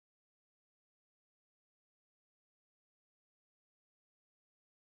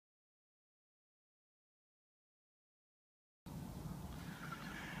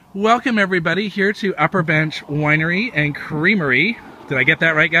Welcome everybody here to Upper Bench Winery and Creamery. Did I get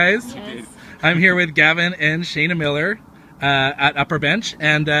that right, guys? Yes. I'm here with Gavin and Shana Miller at Upper Bench.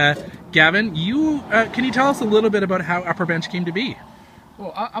 And Gavin, can you tell us a little bit about how Upper Bench came to be?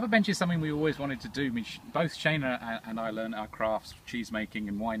 Well, Upper Bench is something we always wanted to do. Both Shana and I learned our crafts, cheese making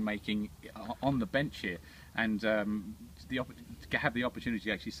and wine making on the bench here, and to have the opportunity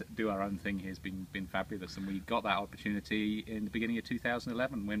to actually do our own thing here has been fabulous. And we got that opportunity in the beginning of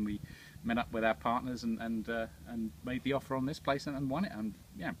 2011 when we met up with our partners and made the offer on this place and won it, and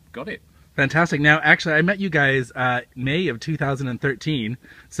yeah, got it. Fantastic. Now, actually, I met you guys May of 2013,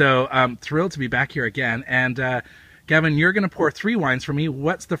 so I'm thrilled to be back here again. And Gavin, you're going to pour 3 wines for me.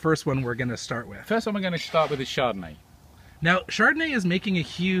 What's the first one we're going to start with? First one we're going to start with is Chardonnay. Now, Chardonnay is making a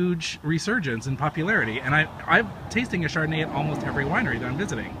huge resurgence in popularity, and I'm tasting a Chardonnay at almost every winery that I'm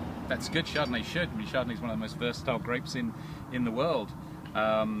visiting. That's good. Chardonnay should. I mean, Chardonnay is one of the most versatile grapes in the world,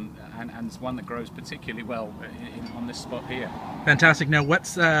 and it's one that grows particularly well on this spot here. Fantastic. Now,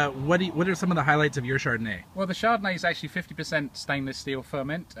 what are some of the highlights of your Chardonnay? Well, the Chardonnay is actually 50% stainless steel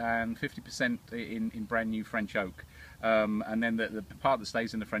ferment and 50% in brand new French oak. And then the part that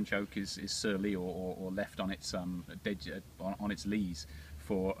stays in the French oak is surly or left on its on its lees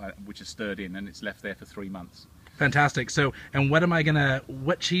for which is stirred in, and it's left there for 3 months. Fantastic. So, and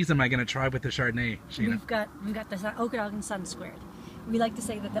what cheese am I gonna try with the Chardonnay, Shana? We've got the Okanagan Sun Squared. We like to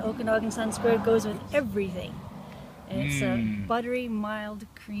say that the Okanagan Sun Squared goes with everything. And it's a buttery, mild,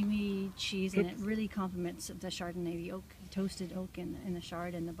 creamy cheese, and it really complements the Chardonnay. The oak, toasted oak in the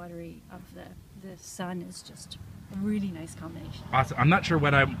Chard, and the buttery of the Sun is just a really nice combination. Awesome. I'm not sure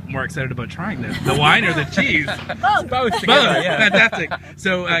what I'm more excited about trying, the wine or the cheese. Both together. Both. Yeah. Fantastic.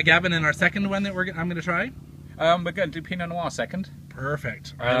 So, Gavin, in our second one that I'm going to try? We're going to do Pinot Noir second.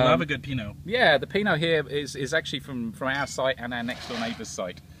 Perfect. I love a good Pinot. Yeah, the Pinot here is actually from our site and our next door neighbour's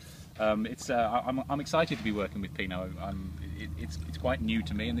site. I'm excited to be working with Pinot. It's quite new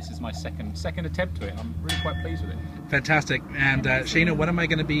to me, and this is my second attempt to it. I'm really quite pleased with it. Fantastic. And Shana, what am I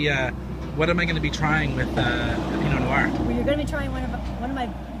going to be trying with Pinot Noir? Well, you're going to be trying one of my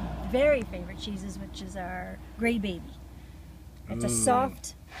very favorite cheeses, which is our Grey Baby. It's a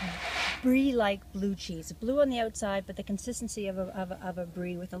soft, brie-like blue cheese. Blue on the outside, but the consistency of a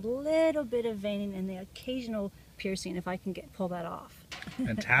brie with a little bit of veining and the occasional piercing, if I can pull that off.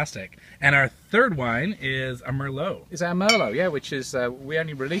 Fantastic. And our third wine is a Merlot. It's our Merlot, yeah, which is we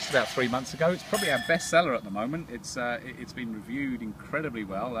only released about 3 months ago. It's probably our best seller at the moment. It's been reviewed incredibly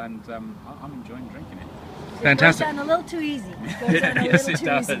well, and I'm enjoying drinking it. Fantastic. It goes down a little too easy. Yes, it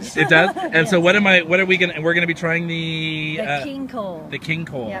does. It does. And yes. so we're going to be trying the King Cole. The King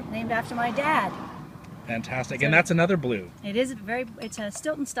Cole. Yep, named after my dad. Fantastic. And that's another blue. It is it's a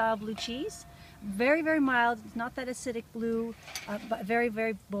Stilton style blue cheese. Very, very mild. It's not that acidic blue, but very,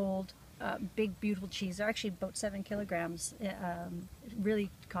 very bold. Big, beautiful cheese. They're actually about 7 kilograms. Really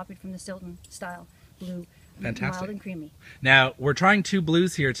copied from the Stilton style blue. Fantastic. Mild and creamy. Now, we're trying 2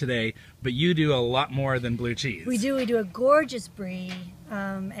 blues here today, but you do a lot more than blue cheese. We do a gorgeous brie,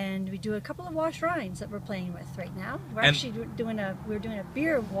 and we do a couple of wash rinds that we're playing with right now. We're actually doing a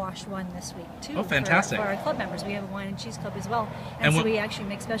beer wash one this week too. Oh, fantastic. For our club members. We have a wine and cheese club as well. And so we actually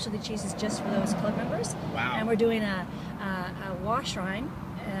make specialty cheeses just for those club members. Wow. And we're doing a wash rind,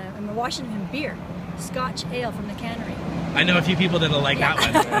 and we're washing them in beer. Scotch ale from the cannery. I know a few people that'll like that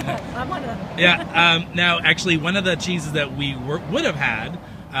one. I'm one of them. Yeah. Now, actually, one of the cheeses that we would have had,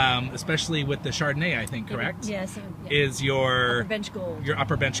 especially with the Chardonnay, I think, correct? Yes. Is your Upper Bench Gold. Your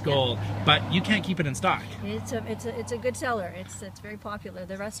Upper Bench Gold, but you can't keep it in stock. It's a good seller. It's very popular.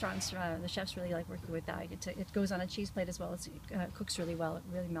 The restaurants, the chefs really like working with that. It goes on a cheese plate as well. It cooks really well. It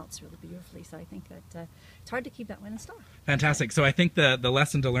really melts really beautifully. So I think that it's hard to keep that one in stock. Fantastic. So I think the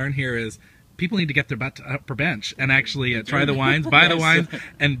lesson to learn here is people need to get their butt to Upper Bench and actually try the wines, buy the wines,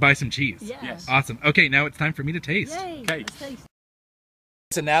 and buy some cheese. Yes. Awesome. Okay, now it's time for me to taste. Yay, Okay. let's taste.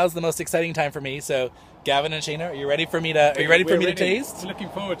 So now's the most exciting time for me. So Gavin and Shana, are you ready for me to to taste? We're looking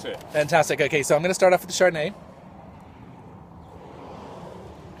forward to it. Fantastic. Okay, so I'm going to start off with the Chardonnay,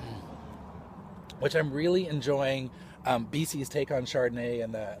 which I'm really enjoying. BC's take on Chardonnay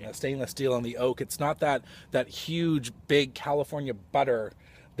and the stainless steel and the oak. It's not that huge, big California butter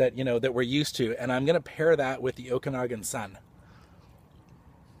that that we're used to, and I'm going to pair that with the Okanagan Sun.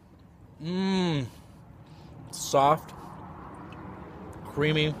 Soft,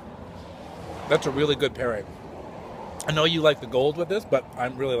 creamy. That's a really good pairing. I know you like the gold with this, but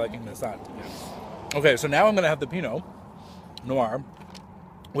I'm really liking this Sun. Okay, so now I'm going to have the Pinot Noir,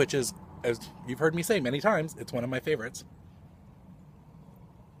 which is, as you've heard me say many times, it's one of my favorites.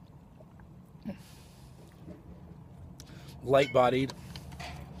 Light-bodied,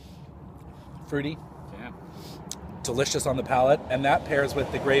 fruity, Yeah. delicious on the palate, and that pairs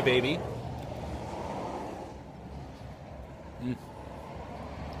with the Grey Baby.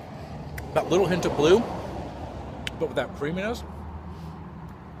 That little hint of blue, but with that creaminess.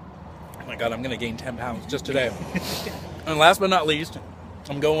 Oh my God, I'm going to gain 10 pounds just today. And last but not least,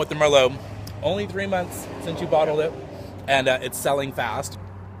 I'm going with the Merlot. Only 3 months since you bottled it, and it's selling fast.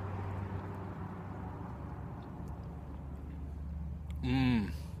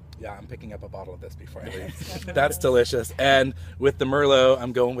 Yeah, I'm picking up a bottle of this before I leave. That's delicious. And with the Merlot,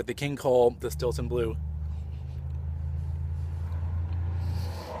 I'm going with the King Cole, the Stilton Blue.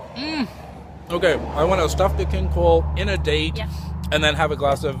 Okay, I want to stuff the King Cole in a date, Yeah. and then have a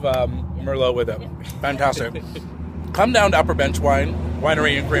glass of Merlot with it. Fantastic. Come down to Upper Bench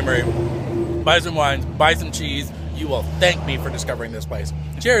Winery and Creamery. Buy some wines, buy some cheese. You will thank me for discovering this place.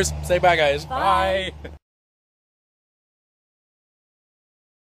 Cheers. Say bye, guys. Bye. Bye.